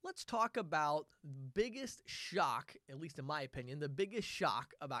let's talk about the biggest shock, at least in my opinion, the biggest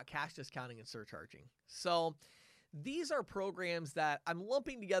shock about cash discounting and surcharging. So, these are programs that I'm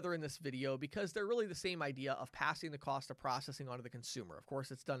lumping together in this video because they're really the same idea of passing the cost of processing onto the consumer. Of course,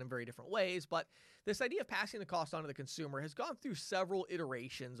 it's done in very different ways, but this idea of passing the cost onto the consumer has gone through several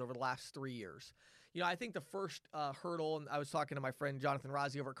iterations over the last 3 years. I think the first hurdle, and I was talking to my friend Jonathan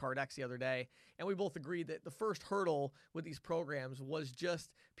Rozzi over at CardX the other day, and we both agreed that the first hurdle with these programs was just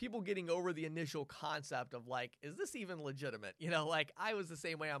people getting over the initial concept of like, is this even legitimate? I was the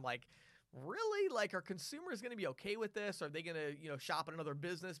same way. I'm like, really? Like, are consumers going to be okay with this? Are they going to, shop at another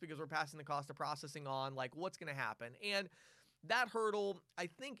business because we're passing the cost of processing on? Like, what's going to happen? And that hurdle, I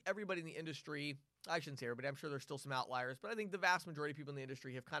think everybody in the industry, I shouldn't say everybody, I'm sure there's still some outliers, but I think the vast majority of people in the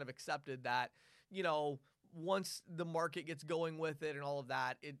industry have kind of accepted that, once the market gets going with it and all of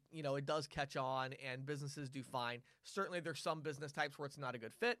that, it does catch on and businesses do fine. Certainly there's some business types where it's not a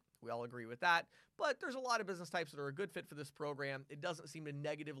good fit. We all agree with that. But there's a lot of business types that are a good fit for this program. It doesn't seem to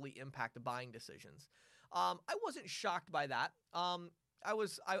negatively impact the buying decisions. I wasn't shocked by that. I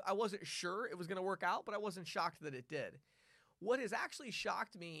wasn't sure it was going to work out, but I wasn't shocked that it did. What has actually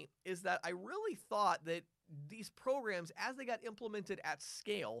shocked me is that I really thought that these programs, as they got implemented at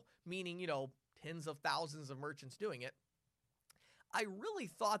scale, meaning, tens of thousands of merchants doing it, I really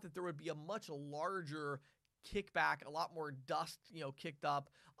thought that there would be a much larger kickback, a lot more dust, kicked up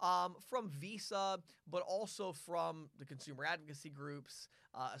from Visa, but also from the consumer advocacy groups,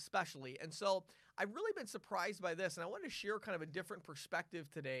 especially. And so I've really been surprised by this, and I wanted to share kind of a different perspective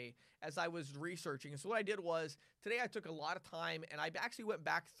today as I was researching. And so what I did was today I took a lot of time and I actually went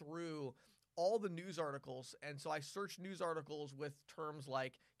back through all the news articles. And so I searched news articles with terms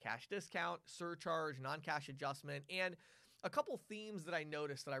like cash discount, surcharge, non-cash adjustment, and a couple themes that I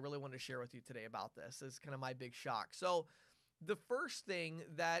noticed that I really wanted to share with you today about this is kind of my big shock. So the first thing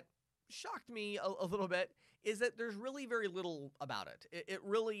that shocked me a little bit is that there's really very little about it. It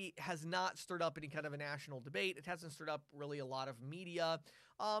really has not stirred up any kind of a national debate. It hasn't stirred up really a lot of media.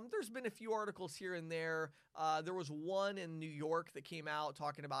 There's been a few articles here and there. There was one in New York that came out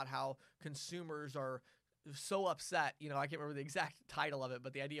talking about how consumers are so upset. I can't remember the exact title of it,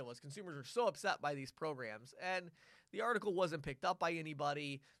 but the idea was consumers are so upset by these programs. And the article wasn't picked up by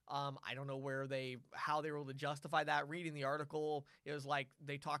anybody. I don't know how they were able to justify that. Reading the article, it was like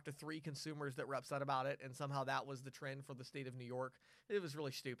they talked to 3 consumers that were upset about it, and somehow that was the trend for the state of New York. It was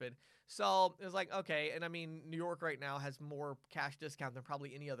really stupid. So it was like, okay, and I mean, New York right now has more cash discount than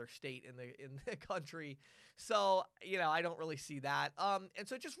probably any other state in the country. So I don't really see that. And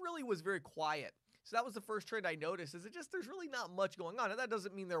so it just really was very quiet. So that was the first trend I noticed, is there's really not much going on. And that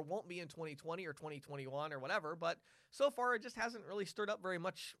doesn't mean there won't be in 2020 or 2021 or whatever, but so far it just hasn't really stirred up very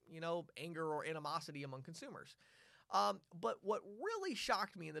much, anger or animosity among consumers. But what really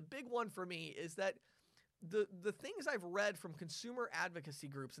shocked me, and the big one for me, is that the things I've read from consumer advocacy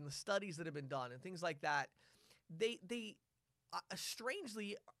groups and the studies that have been done and things like that, they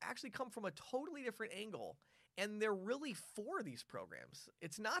strangely actually come from a totally different angle, and they're really for these programs.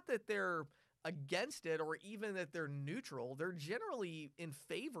 It's not that they're against it or even that they're neutral. They're generally in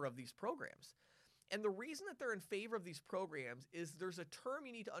favor of these programs. And the reason that they're in favor of these programs is there's a term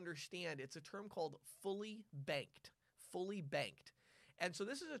you need to understand. It's a term called fully banked. Fully banked. And so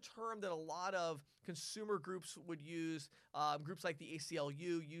this is a term that a lot of consumer groups would use. Groups like the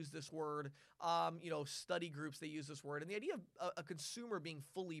ACLU use this word. Study groups, they use this word. And the idea of a consumer being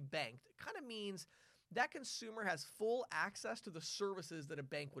fully banked kind of means that consumer has full access to the services that a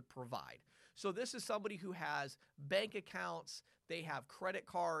bank would provide. So this is somebody who has bank accounts, they have credit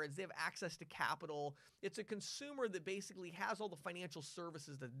cards, they have access to capital. It's a consumer that basically has all the financial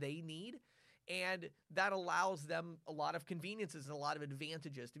services that they need, and that allows them a lot of conveniences and a lot of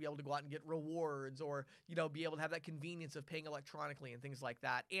advantages to be able to go out and get rewards or, be able to have that convenience of paying electronically and things like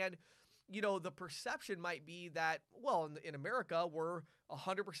that. And the perception might be that, well, in America, we're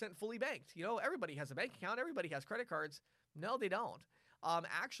 100% fully banked. Everybody has a bank account. Everybody has credit cards. No, they don't.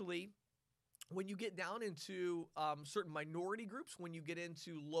 Actually, when you get down into certain minority groups, when you get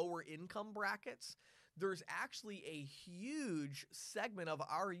into lower income brackets, there's actually a huge segment of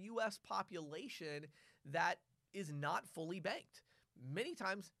our U.S. population that is not fully banked. Many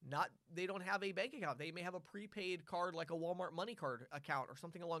times they don't have a bank account. They may have a prepaid card like a Walmart Money Card account or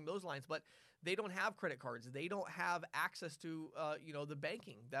something along those lines, but they don't have credit cards. They don't have access to the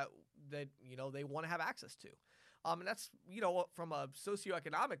banking that they want to have access to. And that's, from a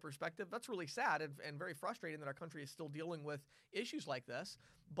socioeconomic perspective, that's really sad and very frustrating that our country is still dealing with issues like this,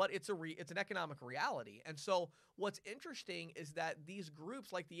 but it's an economic reality. And so what's interesting is that these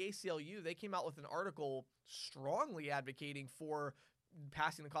groups like the ACLU, they came out with an article strongly advocating for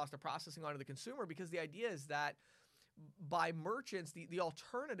passing the cost of processing on to the consumer, because the idea is that by merchants, the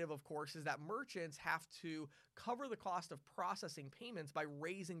alternative, of course, is that merchants have to cover the cost of processing payments by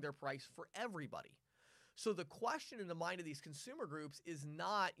raising their price for everybody. So the question in the mind of these consumer groups is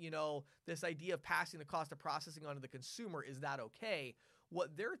not, this idea of passing the cost of processing onto the consumer, is that okay?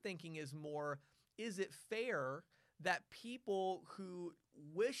 What they're thinking is more, is it fair that people who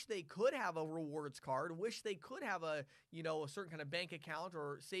wish they could have a rewards card, wish they could have a certain kind of bank account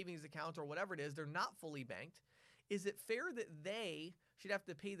or savings account or whatever it is, they're not fully banked. Is it fair that they should have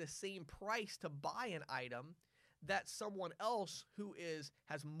to pay the same price to buy an item that someone else who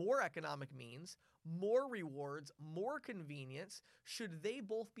has more economic means, more rewards, more convenience, should they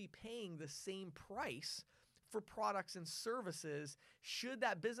both be paying the same price for products and services? Should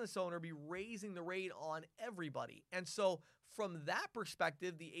that business owner be raising the rate on everybody? And so from that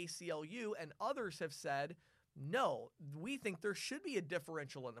perspective, the ACLU and others have said, no, we think there should be a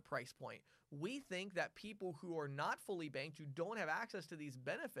differential in the price point. We think that people who are not fully banked, who don't have access to these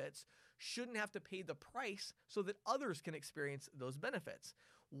benefits, shouldn't have to pay the price so that others can experience those benefits.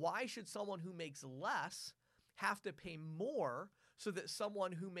 Why should someone who makes less have to pay more so that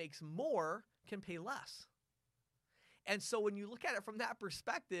someone who makes more can pay less? And so when you look at it from that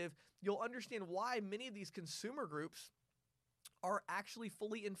perspective, you'll understand why many of these consumer groups are actually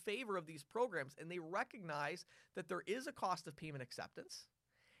fully in favor of these programs, and they recognize that there is a cost of payment acceptance,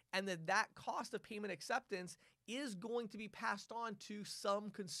 and that cost of payment acceptance is going to be passed on to some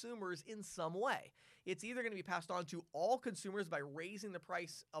consumers in some way. It's either going to be passed on to all consumers by raising the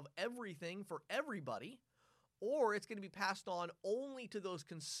price of everything for everybody, or it's going to be passed on only to those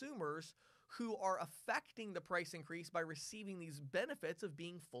consumers who are affecting the price increase by receiving these benefits of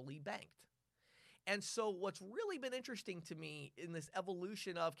being fully banked. And so what's really been interesting to me in this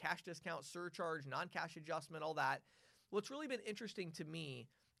evolution of cash discount, surcharge, non-cash adjustment, all that, what's really been interesting to me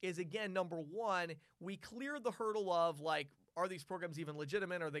is, again, number one, we cleared the hurdle of, like, are these programs even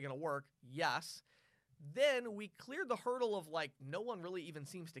legitimate? Are they going to work? Yes. Then we cleared the hurdle of, like, no one really even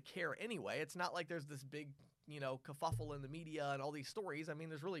seems to care anyway. It's not like there's this big, kerfuffle in the media and all these stories. I mean,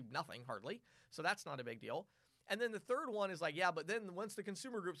 there's really nothing hardly. So that's not a big deal. And then the third one is like, yeah, but then once the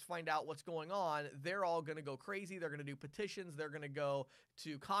consumer groups find out what's going on, they're all going to go crazy. They're going to do petitions. They're going to go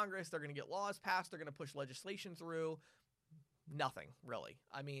to Congress. They're going to get laws passed. They're going to push legislation through. Nothing, really.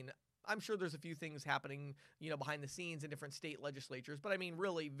 I mean, I'm sure there's a few things happening, behind the scenes in different state legislatures, but I mean,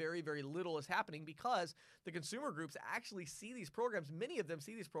 really very, very little is happening because the consumer groups actually see these programs, many of them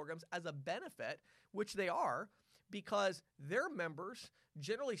see these programs as a benefit, which they are, because their members,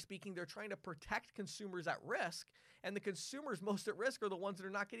 generally speaking, they're trying to protect consumers at risk, and the consumers most at risk are the ones that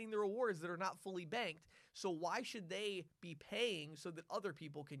are not getting the rewards, that are not fully banked. So why should they be paying so that other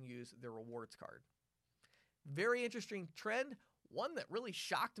people can use their rewards card? Very interesting trend, one that really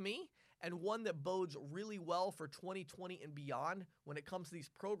shocked me, and one that bodes really well for 2020 and beyond when it comes to these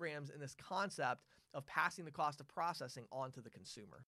programs and this concept of passing the cost of processing on to the consumer.